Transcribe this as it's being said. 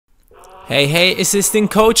Hey, assistant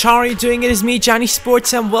coach, how are you doing? It is me, Johnny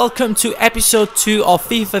Sports, and welcome to episode 2 of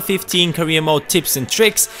FIFA 15 career mode tips and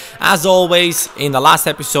tricks. As always, in the last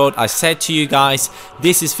episode, I said to you guys,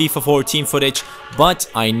 this is FIFA 14 footage, but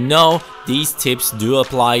I know these tips do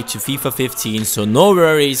apply to FIFA 15, so no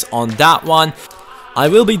worries on that one. I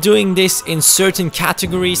will be doing this in certain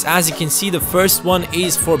categories. As you can see, the first one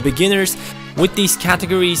is for beginners. With these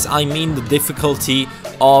categories, I mean the difficulty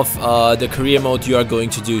of the career mode you are going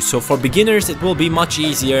to do. So for beginners, it will be much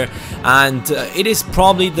easier, and it is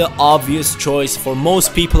probably the obvious choice for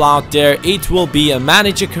most people out there. It will be a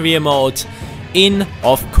manager career mode in,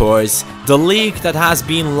 of course, the league that has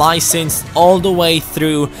been licensed all the way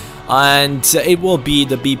through, and it will be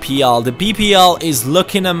the BPL. The BPL is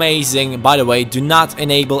looking amazing. By the way, do not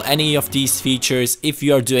enable any of these features if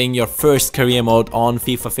you are doing your first career mode on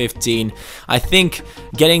FIFA 15. I think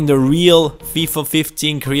getting the real FIFA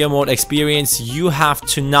 15 career mode experience, you have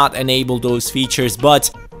to not enable those features. But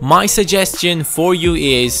my suggestion for you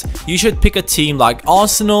is you should pick a team like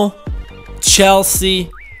Arsenal, Chelsea,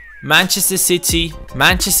 Manchester City,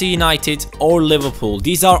 Manchester United, or Liverpool.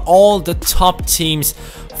 These are all the top teams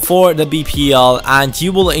for the BPL, and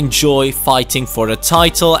you will enjoy fighting for the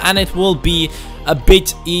title, and it will be a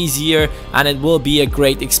bit easier, and it will be a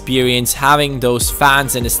great experience having those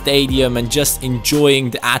fans in the stadium and just enjoying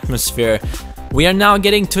the atmosphere. We are now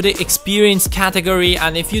getting to the experience category,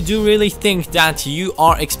 and if you do really think that you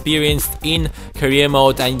are experienced in career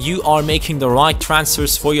mode and you are making the right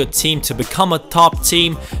transfers for your team to become a top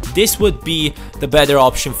team, this would be the better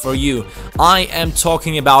option for you. I am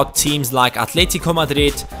talking about teams like Atletico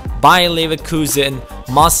Madrid, Bayer Leverkusen,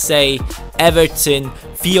 Marseille, Everton,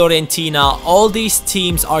 Fiorentina. All these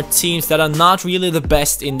teams are teams that are not really the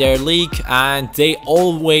best in their league, and they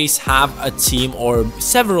always have a team or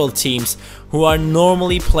several teams who are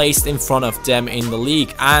normally placed in front of them in the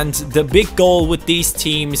league. And the big goal with these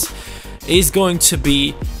teams is going to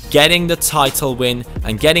be getting the title win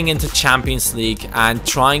and getting into Champions League and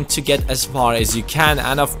trying to get as far as you can.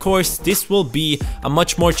 And of course, this will be a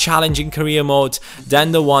much more challenging career mode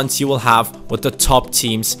than the ones you will have with the top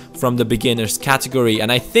teams from the beginners category.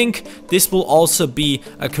 And I think this will also be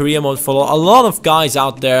a career mode for a lot of guys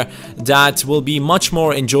out there that will be much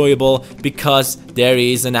more enjoyable because there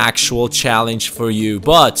is an actual challenge for you.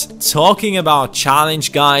 But talking about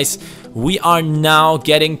challenge, guys, we are now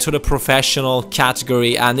getting to the professional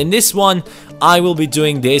category, and in this one I will be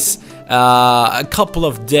doing this a couple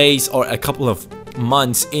of days or a couple of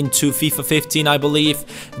months into FIFA 15, I believe.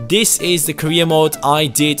 This is the career mode I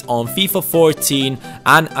did on FIFA 14,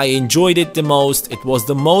 and I enjoyed it the most. It was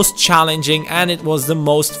the most challenging, and it was the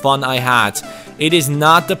most fun I had. It is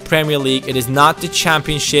not the Premier League, it is not the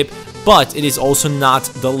Championship, but it is also not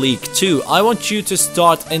the League 2. I want you to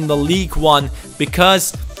start in the League 1,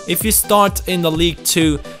 because if you start in the League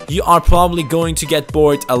 2, you are probably going to get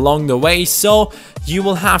bored along the way, so you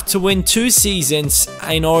will have to win 2 seasons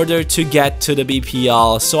in order to get to the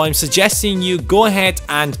BPL. So I'm suggesting you go ahead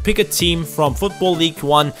and pick a team from Football League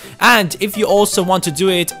 1, and if you also want to do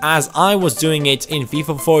it as I was doing it in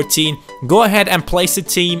FIFA 14, go ahead and place a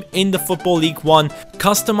team in the Football League 1,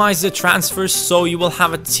 customize the transfers so you will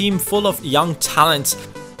have a team full of young talents.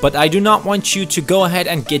 But I do not want you to go ahead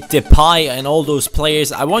and get Depay and all those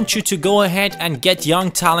players. I want you to go ahead and get young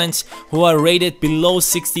talents who are rated below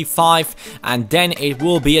 65, and then it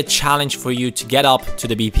will be a challenge for you to get up to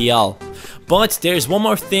the BPL. But there's one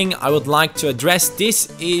more thing I would like to address.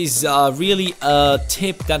 This is really a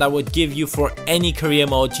tip that I would give you for any career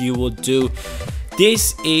mode you would do.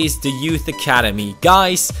 This is the Youth Academy.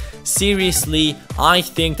 Guys, seriously, I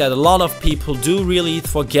think that a lot of people do really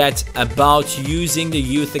forget about using the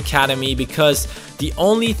Youth Academy, because the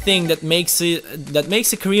only thing that makes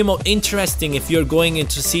a career mode interesting if you're going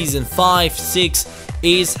into season 5, 6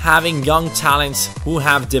 is having young talents who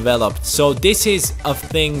have developed. So this is a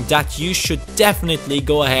thing that you should definitely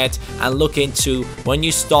go ahead and look into when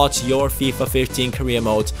you start your FIFA 15 career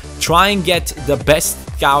mode. Try and get the best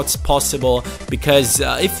scouts possible, because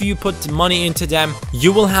if you put money into them,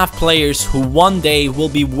 you will have players who one day will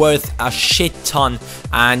be worth a shit ton,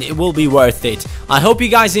 and it will be worth it. I hope you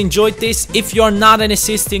guys enjoyed this. If you're not an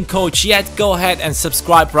assistant coach yet, go ahead and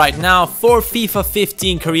subscribe right now for FIFA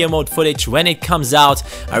 15 career mode footage when it comes out.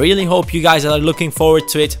 I really hope you guys are looking forward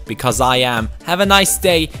to it, because I am. Have a nice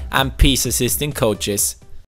day, and peace, assistant coaches.